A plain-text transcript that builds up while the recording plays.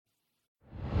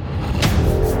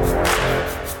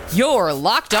Your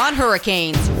Locked On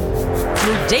Hurricanes,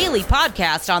 your daily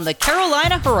podcast on the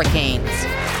Carolina Hurricanes.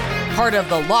 Part of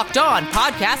the Locked On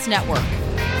Podcast Network.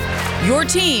 Your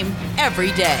team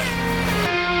every day.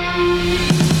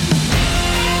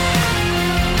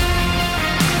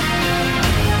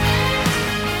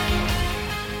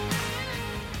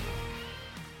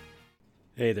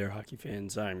 Hey there, hockey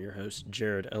fans. I'm your host,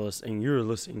 Jared Ellis, and you're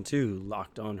listening to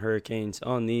Locked On Hurricanes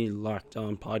on the Locked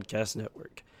On Podcast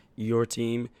Network. Your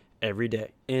team every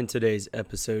day. And today's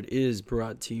episode is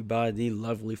brought to you by the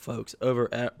lovely folks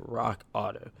over at Rock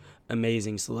Auto.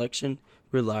 Amazing selection,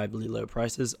 reliably low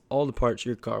prices, all the parts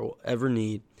your car will ever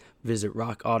need. Visit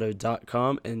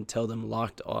rockauto.com and tell them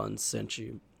Locked On sent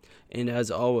you. And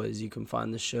as always, you can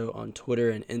find the show on Twitter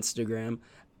and Instagram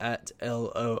at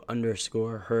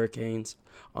LO_Hurricanes,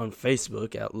 on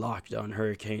Facebook at Locked On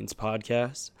Hurricanes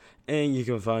Podcast, and you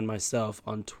can find myself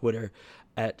on Twitter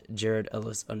at Jared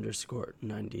Ellis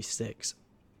 _96.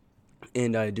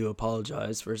 And I do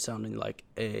apologize for sounding like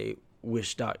a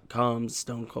Wish.com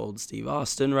Stone Cold Steve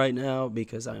Austin right now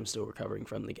because I am still recovering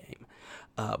from the game.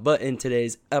 But in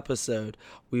today's episode,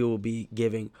 we will be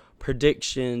giving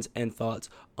predictions and thoughts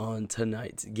on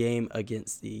tonight's game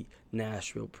against the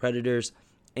Nashville Predators.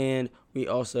 And we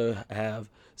also have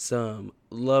some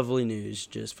lovely news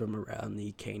just from around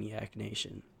the Caniac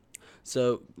Nation.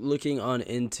 So looking on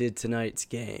into tonight's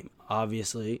game,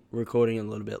 obviously recording a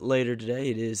little bit later today,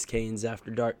 it is Canes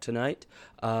After Dark tonight,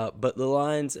 but the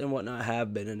lines and whatnot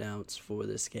have been announced for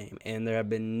this game, and there have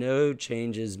been no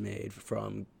changes made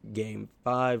from Game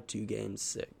 5 to Game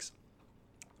 6.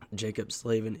 Jacob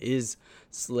Slavin is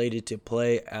slated to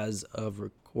play as of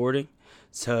recording,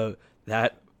 so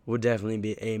that would definitely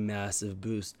be a massive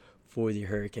boost for the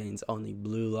Hurricanes on the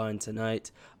blue line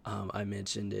tonight. I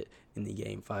mentioned it in the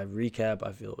Game 5 recap.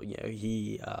 I feel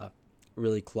he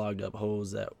really clogged up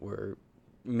holes that were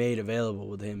made available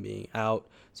with him being out.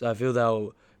 So I feel that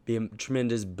will be a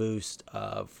tremendous boost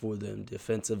for them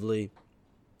defensively,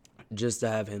 just to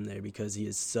have him there because he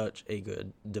is such a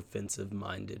good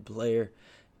defensive-minded player.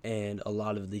 And a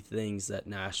lot of the things that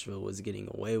Nashville was getting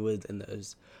away with in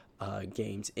those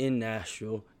games in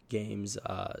Nashville, games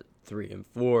 3 and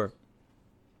 4,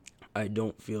 I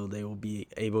don't feel they will be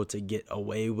able to get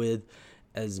away with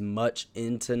as much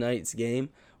in tonight's game,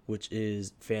 which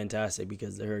is fantastic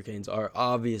because the Hurricanes are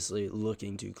obviously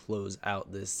looking to close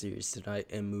out this series tonight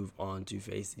and move on to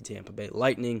face the Tampa Bay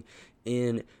Lightning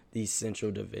in the Central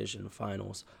Division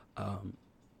Finals.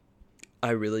 I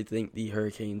really think the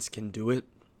Hurricanes can do it.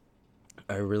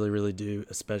 I really, really do,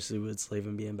 especially with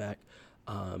Slavin being back.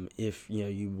 If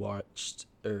you watched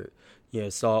or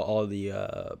saw all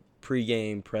the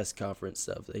pre-game press conference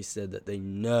stuff, they said that they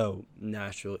know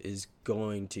Nashville is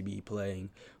going to be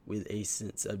playing with a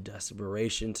sense of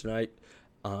desperation tonight,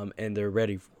 and they're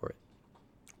ready for it.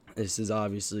 This is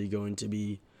obviously going to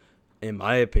be, in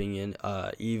my opinion,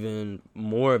 even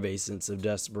more of a sense of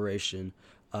desperation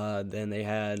than they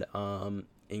had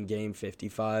in Game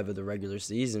 55 of the regular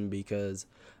season because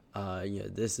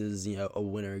this is a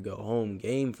winner-go-home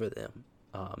game for them.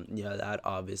 That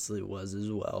obviously was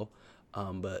as well.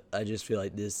 But I just feel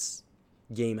like this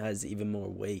game has even more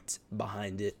weight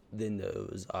behind it than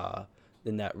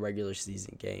that regular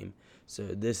season game. So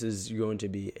this is going to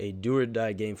be a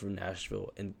do-or-die game from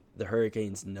Nashville, and the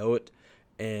Hurricanes know it,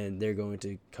 and they're going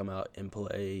to come out and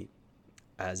play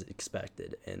as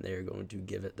expected, and they're going to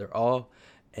give it their all,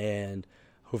 and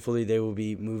hopefully they will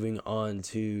be moving on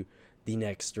to the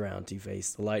next round to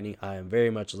face the Lightning. I am very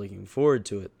much looking forward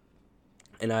to it.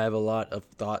 And I have a lot of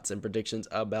thoughts and predictions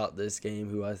about this game,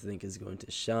 who I think is going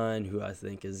to shine, who I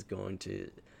think is going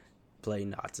to play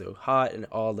not so hot, and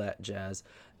all that jazz.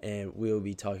 And we'll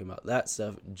be talking about that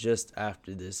stuff just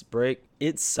after this break.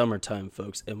 It's summertime,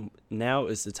 folks, and now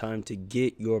is the time to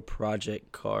get your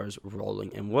project cars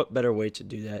rolling. And what better way to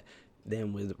do that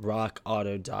than with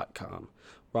rockauto.com.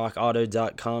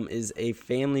 Rockauto.com is a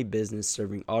family business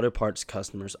serving auto parts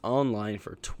customers online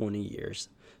for 20 years.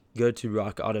 Go to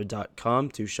rockauto.com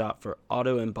to shop for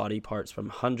auto and body parts from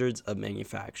hundreds of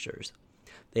manufacturers.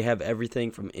 They have everything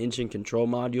from engine control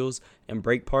modules and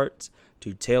brake parts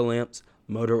to tail lamps,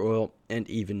 motor oil, and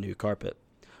even new carpet.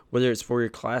 Whether it's for your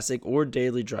classic or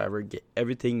daily driver, get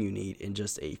everything you need in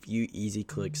just a few easy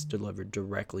clicks delivered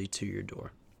directly to your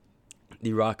door.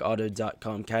 The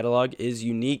rockauto.com catalog is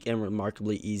unique and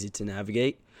remarkably easy to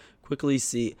navigate. Quickly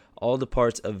see all the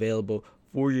parts available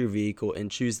for your vehicle and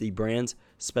choose the brands,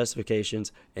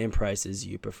 specifications, and prices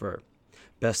you prefer.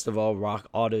 Best of all,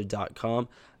 rockauto.com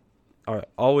are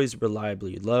always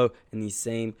reliably low, and the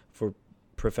same for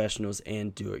professionals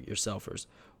and do-it-yourselfers.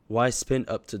 Why spend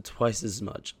up to twice as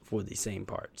much for the same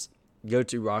parts? Go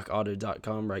to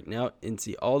rockauto.com right now and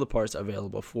see all the parts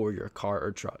available for your car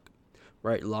or truck.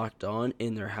 Write Locked On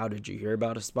in their How Did You Hear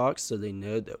About Us box so they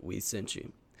know that we sent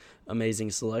you.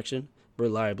 Amazing selection,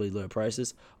 reliably low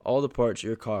prices, all the parts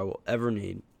your car will ever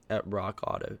need at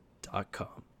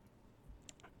rockauto.com.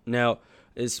 Now,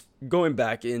 is going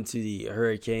back into the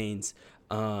Hurricanes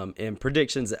and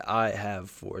predictions that I have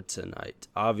for tonight.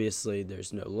 Obviously,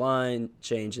 there's no line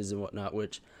changes and whatnot,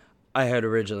 which I had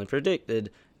originally predicted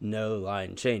no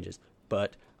line changes.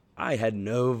 But I had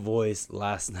no voice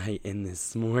last night and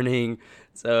this morning,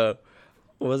 so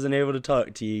I wasn't able to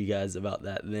talk to you guys about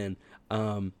that then.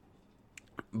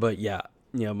 But yeah,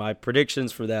 my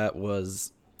predictions for that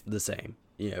was the same.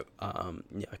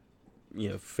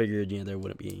 Figured there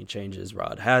wouldn't be any changes.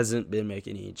 Rod hasn't been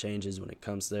making any changes when it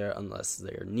comes there unless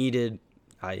they're needed,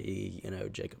 i.e.,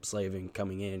 Jacob Slavin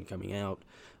coming in, coming out,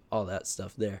 all that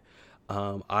stuff there.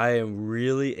 I am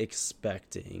really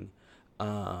expecting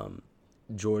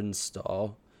Jordan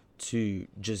Staal to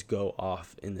just go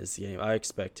off in this game. I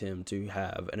expect him to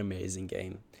have an amazing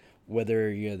game,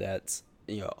 whether that's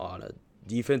on a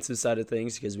defensive side of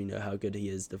things because we know how good he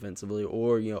is defensively,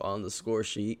 or on the score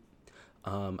sheet.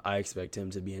 I expect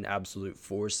him to be an absolute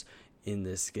force in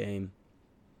this game.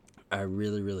 I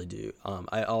really, really do.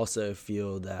 I also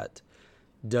feel that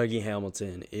Dougie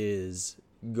Hamilton is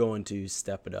going to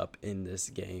step it up in this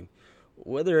game.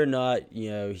 Whether or not,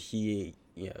 he,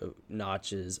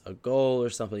 notches a goal or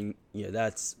something,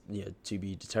 that's, to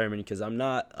be determined, because I'm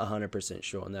not 100%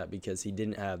 sure on that, because he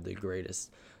didn't have the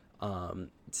greatest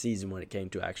season when it came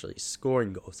to actually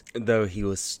scoring goals, though he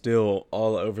was still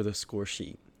all over the score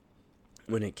sheet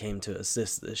when it came to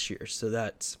assists this year. So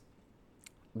that's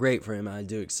great for him. I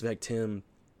do expect him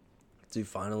to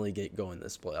finally get going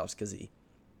this playoffs, because he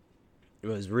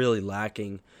was really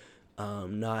lacking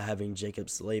not having Jacob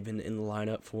Slavin in the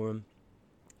lineup for him,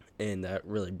 and that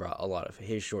really brought a lot of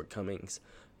his shortcomings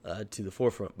to the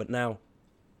forefront. But now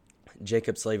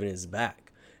Jacob Slavin is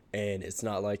back, and it's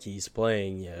not like he's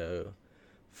playing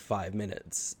 5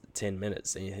 minutes, 10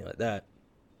 minutes, anything like that.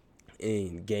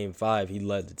 In Game 5, he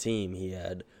led the team. He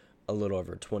had a little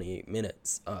over 28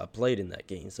 minutes played in that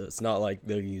game, so it's not like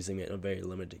they're using it in a very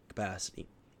limited capacity.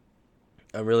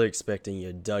 I'm really expecting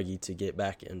Dougie to get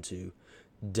back into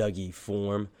Dougie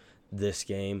form this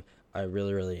game. I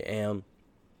really, really am.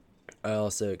 I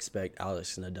also expect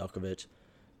Alex Nedeljkovic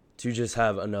to just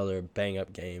have another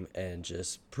bang-up game and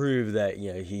just prove that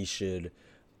he should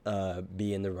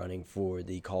be in the running for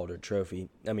the Calder Trophy.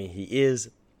 I mean, he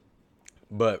is,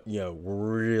 but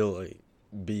really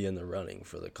be in the running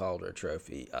for the Calder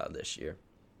Trophy this year,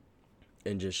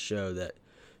 and just show that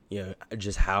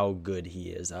just how good he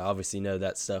is. I obviously know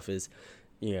that stuff is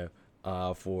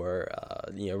for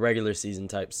regular season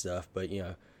type stuff, but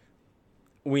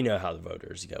we know how the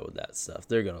voters go with that stuff.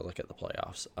 They're going to look at the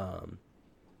playoffs.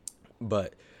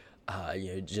 But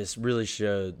just really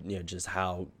show just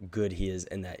how good he is,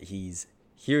 and that he's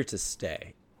here to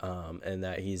stay, and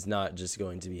that he's not just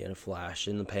going to be in a flash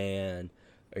in the pan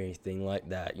or anything like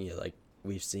that. Like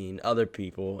we've seen other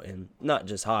people, and not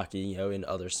just hockey, in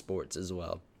other sports as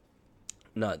well,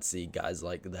 not see guys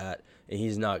like that. And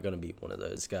he's not going to be one of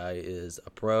those. Guy is a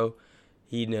pro.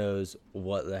 He knows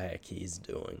what the heck he's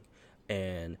doing.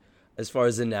 And as far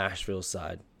as the Nashville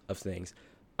side of things,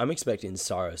 I'm expecting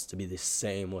Saros to be the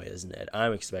same way as Ned.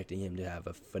 I'm expecting him to have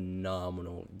a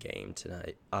phenomenal game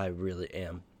tonight. I really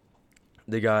am.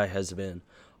 The guy has been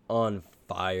on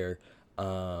fire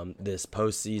this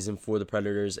postseason for the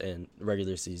Predators and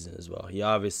regular season as well. He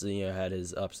obviously had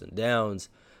his ups and downs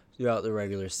throughout the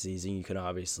regular season. You can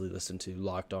obviously listen to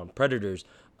Locked On Predators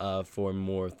for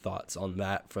more thoughts on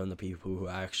that from the people who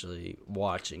actually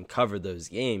watch and cover those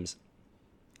games.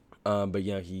 But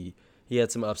he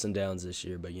had some ups and downs this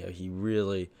year, but he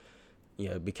really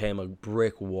became a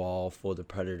brick wall for the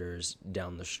Predators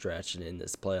down the stretch and in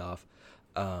this playoff.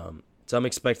 So I'm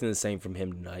expecting the same from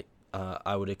him tonight.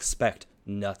 I would expect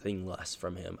nothing less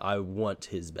from him. I want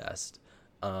his best.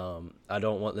 I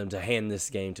don't want them to hand this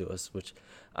game to us, which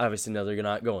obviously no, they're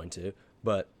not going to,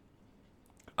 but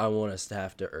I want us to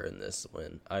have to earn this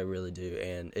win. I really do.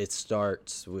 And it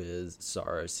starts with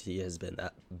Saros. He has been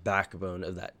that backbone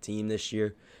of that team this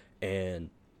year. And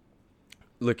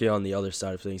looking on the other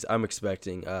side of things, I'm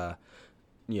expecting,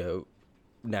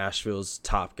 Nashville's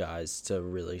top guys to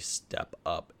really step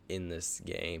up in this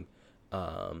game.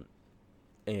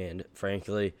 And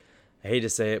frankly, I hate to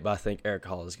say it, but I think Eric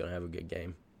Hall is going to have a good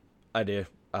game. I do.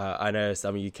 I know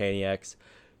some of you Caniacs,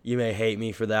 you may hate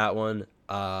me for that one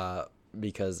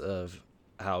because of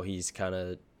how he's kind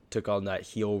of took on that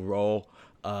heel role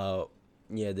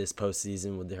this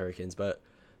postseason with the Hurricanes. But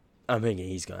I'm thinking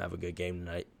he's going to have a good game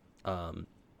tonight.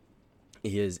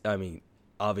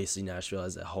 Obviously Nashville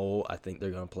as a whole, I think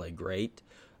they're going to play great.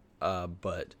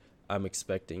 But I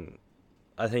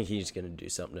think he's going to do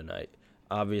something tonight.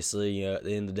 Obviously, at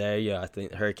the end of the day, I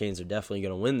think the Hurricanes are definitely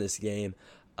going to win this game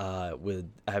with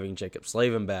having Jacob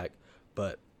Slavin back.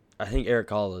 But I think Erik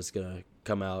Haula is going to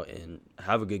come out and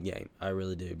have a good game. I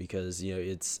really do, because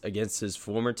it's against his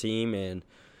former team, and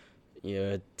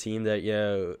a team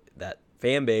that that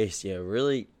fan base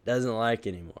really doesn't like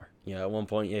anymore. At one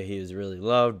point he was really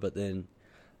loved, but then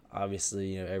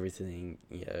obviously everything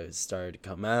started to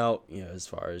come out as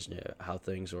far as how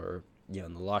things were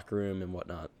in the locker room and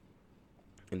whatnot,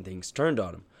 and things turned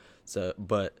on him. So,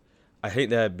 but I think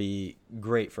that'd be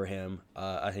great for him.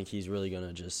 I think he's really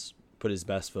gonna just put his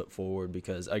best foot forward,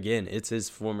 because again, it's his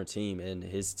former team, and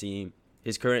his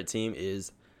current team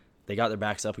they got their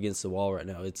backs up against the wall right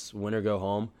now. It's win or go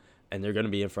home, and they're going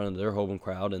to be in front of their home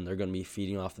crowd, and they're going to be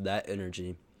feeding off of that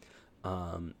energy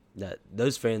that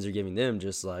those fans are giving them,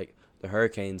 just like the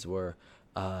Hurricanes were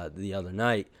the other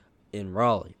night in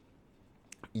Raleigh.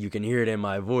 You can hear it in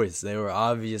my voice. They were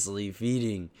obviously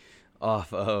feeding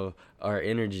off of our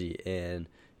energy, and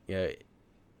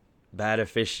bad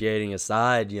officiating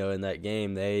aside, in that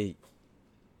game, they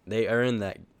earned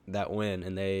that win,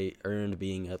 and they earned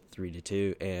being up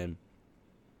 3-2, and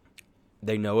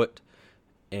they know it,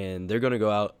 and they're going to go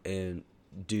out and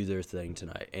do their thing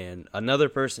tonight. And another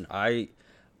person I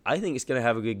think is going to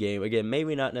have a good game. Again,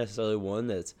 maybe not necessarily one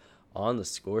that's on the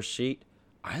score sheet.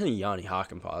 I think Yanni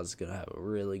Hakanpää is going to have a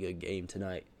really good game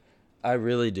tonight. I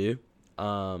really do.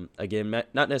 Again,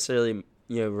 not necessarily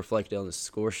reflected on the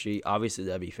score sheet. Obviously,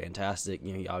 that'd be fantastic.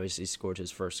 He obviously scored his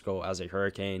first goal as a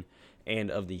Hurricane and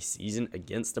of the season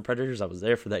against the Predators. I was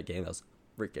there for that game. That was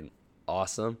freaking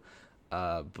awesome.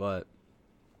 But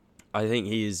I think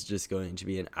he is just going to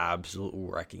be an absolute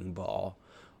wrecking ball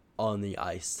on the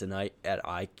ice tonight, and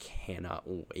I cannot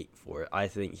wait for it. I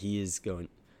think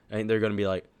they're going to be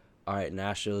like, all right,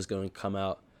 Nashville is going to come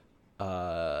out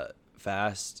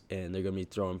fast, and they're going to be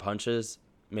throwing punches.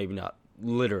 Maybe not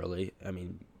literally,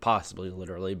 possibly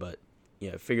literally, but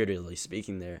figuratively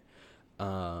speaking there.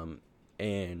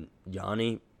 And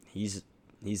Yanni, he's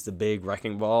the big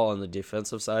wrecking ball on the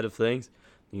defensive side of things.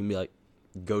 You can be like,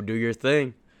 go do your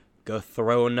thing, go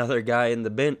throw another guy in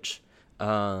the bench.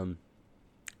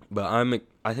 But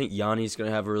I think Yanni's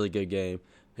gonna have a really good game.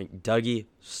 I think Dougie,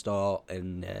 Stahl,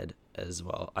 and Ned as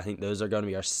well. I think those are going to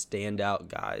be our standout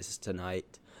guys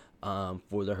tonight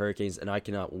for the Hurricanes, and I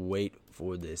cannot wait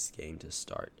for this game to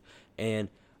start. And,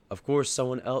 of course,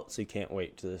 someone else who can't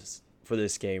wait for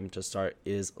this game to start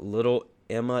is little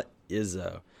Emma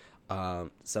Izzo.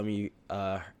 Some of you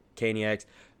Caniacs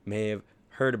may have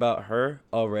heard about her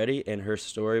already and her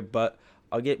story, but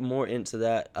I'll get more into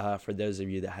that for those of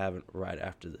you that haven't right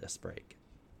after this break.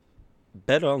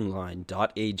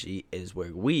 BetOnline.ag is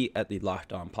where we at the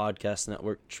Locked On Podcast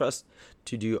Network trust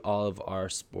to do all of our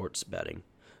sports betting.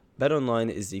 BetOnline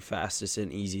is the fastest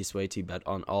and easiest way to bet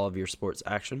on all of your sports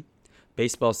action.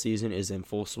 Baseball season is in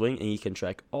full swing, and you can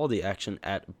track all the action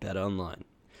at BetOnline.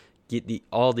 Get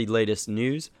all the latest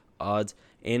news, odds,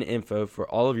 and info for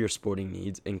all of your sporting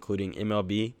needs, including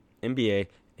MLB, NBA,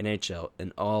 NHL,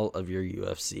 and all of your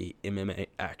UFC MMA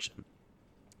action.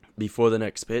 Before the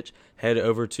next pitch, head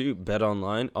over to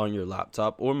BetOnline on your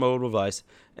laptop or mobile device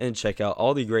and check out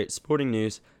all the great sporting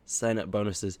news, sign-up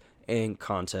bonuses, and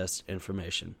contest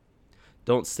information.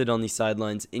 Don't sit on the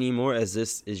sidelines anymore, as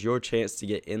this is your chance to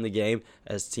get in the game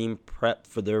as team prep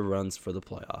for their runs for the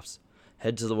playoffs.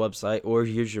 Head to the website or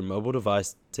use your mobile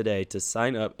device today to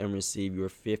sign up and receive your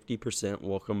 50%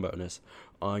 welcome bonus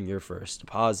on your first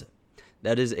deposit.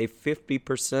 That is a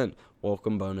 50%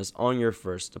 welcome bonus on your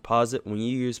first deposit when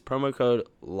you use promo code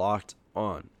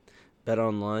LOCKEDON.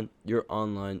 BetOnline, your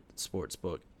online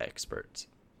sportsbook experts.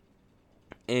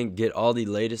 And get all the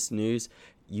latest news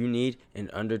you need in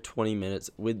under 20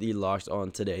 minutes with the Locked On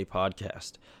Today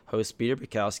podcast. Host Peter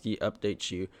Bukowski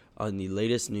updates you on the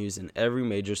latest news in every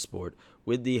major sport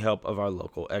with the help of our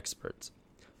local experts.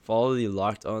 Follow the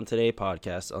Locked On Today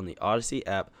podcast on the Odyssey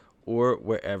app or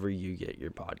wherever you get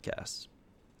your podcasts.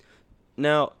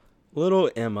 Now,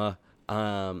 little Emma,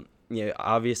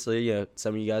 obviously,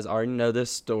 some of you guys already know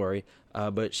this story,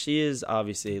 but she is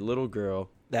obviously a little girl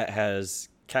that has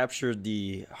captured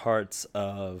the hearts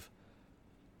of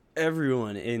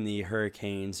everyone in the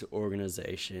Hurricanes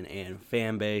organization and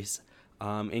fan base,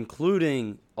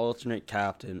 including alternate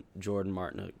captain Jordan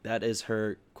Martinook. That is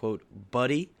her, quote,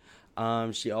 buddy.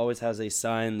 She always has a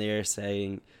sign there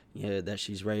saying, that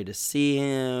she's ready to see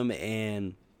him,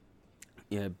 and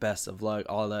best of luck,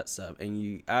 all that stuff. And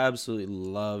you absolutely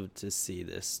love to see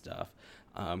this stuff.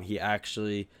 He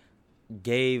actually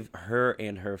gave her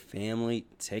and her family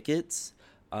tickets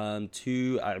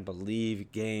to, I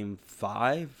believe, Game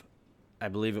 5. I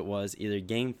believe it was either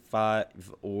Game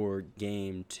 5 or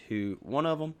Game 2. One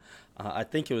of them. I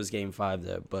think it was Game 5,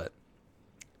 though.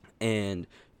 And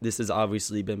this has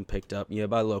obviously been picked up,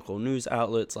 by local news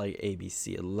outlets like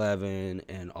ABC 11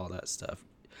 and all that stuff.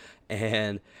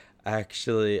 And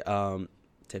actually,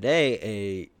 today,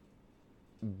 a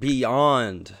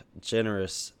beyond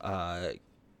generous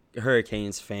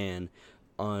Hurricanes fan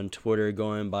on Twitter,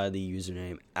 going by the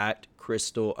username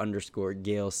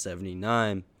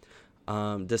 @Crystal_Gale79,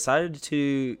 decided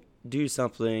to do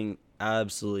something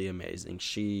absolutely amazing.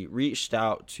 She reached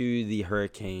out to the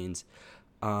Hurricanes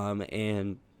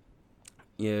and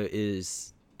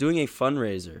is doing a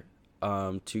fundraiser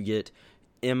to get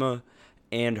Emma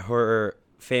and her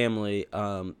family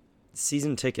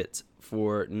season tickets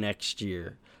for next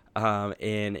year.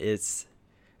 And it's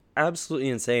absolutely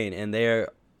insane. And they're,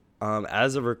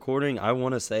 as of recording, I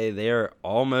want to say they're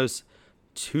almost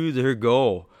to their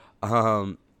goal.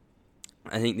 I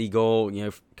think the goal,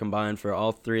 combined for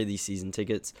all three of these season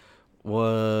tickets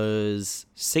was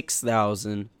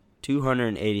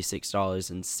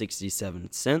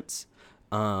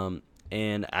 $6,286.67.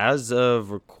 And as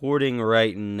of recording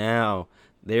right now,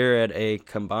 they're at a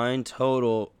combined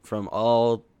total from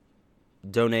all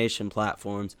donation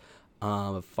platforms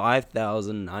of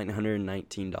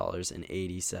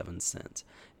 $5,919.87.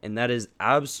 And that is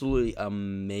absolutely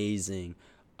amazing,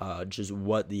 just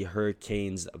what the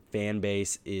Hurricanes fan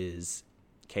base is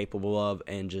capable of,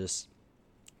 and just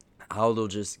how they'll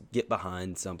just get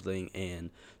behind something,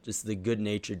 and just the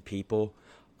good-natured people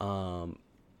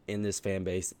in this fan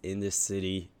base, in this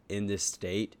city, in this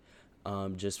state,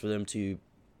 just for them to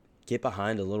get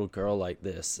behind a little girl like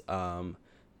this. And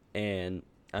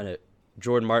I know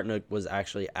Jordan Martinook was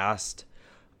actually asked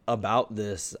about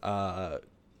this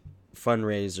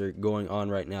fundraiser going on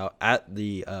right now at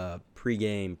the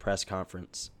pregame press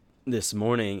conference this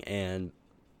morning, and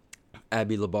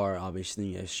Abby Labar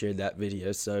obviously shared that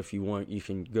video. So if you want, you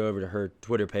can go over to her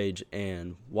Twitter page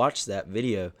and watch that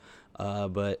video.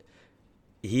 But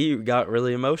he got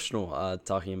really emotional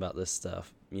talking about this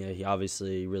stuff. He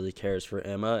obviously really cares for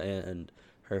Emma and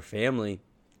her family,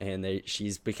 and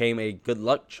she's became a good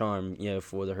luck charm,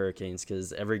 for the Hurricanes,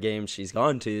 because every game she's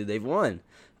gone to, they've won.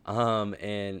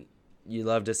 And you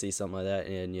love to see something like that.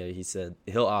 And he said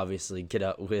he'll obviously get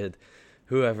up with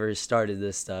whoever started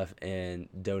this stuff and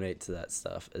donate to that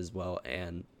stuff as well.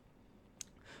 And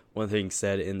one thing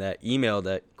said in that email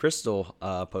that Crystal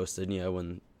posted,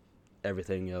 when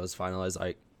everything was finalized,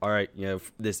 like, all right,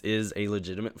 this is a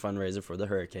legitimate fundraiser for the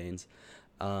Hurricanes.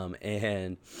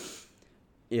 And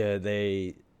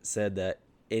they said that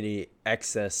any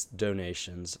excess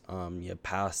donations,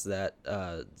 past that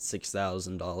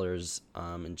 $6,000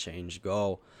 and change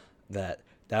goal, that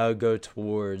would go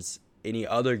towards any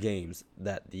other games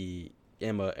that the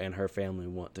Emma and her family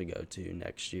want to go to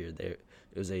next year. It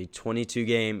was a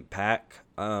 22-game pack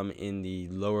in the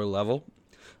lower level.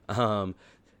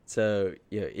 So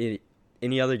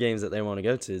any other games that they want to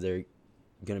go to, they're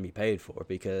going to be paid for,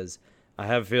 because I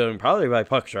have a feeling probably by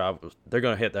puck drop, they're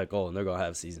going to hit that goal and they're going to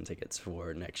have season tickets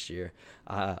for next year.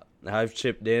 I've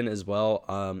chipped in as well.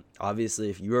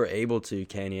 Obviously, if you are able to,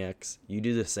 Caniacs, you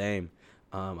do the same.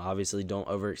 Obviously, don't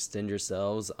overextend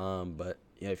yourselves. But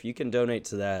if you can donate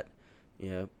to that,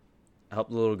 help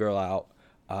the little girl out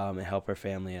and help her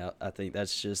family out. I think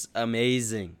that's just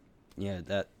amazing.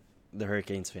 That the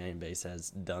Hurricanes fan base has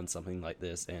done something like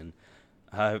this, and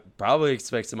I probably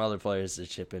expect some other players to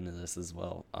chip into this as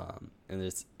well. And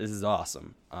this is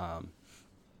awesome.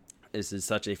 This is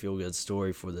such a feel-good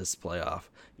story for this playoff.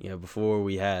 Before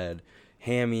we had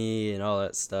Hammy and all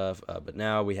that stuff, but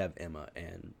now we have Emma,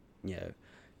 and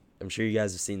I'm sure you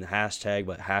guys have seen the hashtag,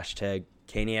 but hashtag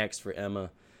Caniacs for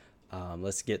Emma.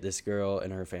 Let's get this girl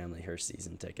and her family her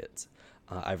season tickets.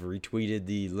 I've retweeted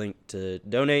the link to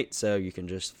donate, so you can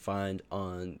just find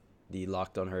on the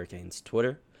Locked On Hurricanes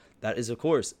Twitter. That is, of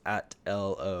course, at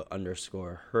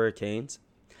 @LO_Hurricanes.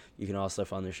 You can also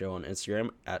find the show on Instagram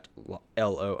at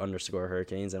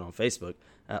 @LO_Hurricanes and on Facebook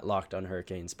at Locked On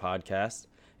Hurricanes Podcast.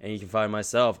 And you can find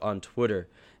myself on Twitter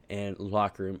and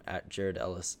Locker Room at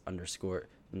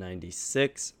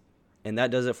JaredEllis_96. And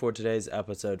that does it for today's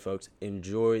episode, folks.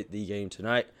 Enjoy the game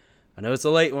tonight. I know it's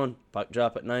a late one. Puck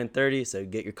drop at 9:30, so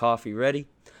get your coffee ready.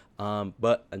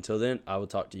 But until then, I will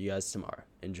talk to you guys tomorrow.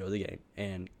 Enjoy the game.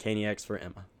 And Caniacs for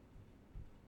Emma.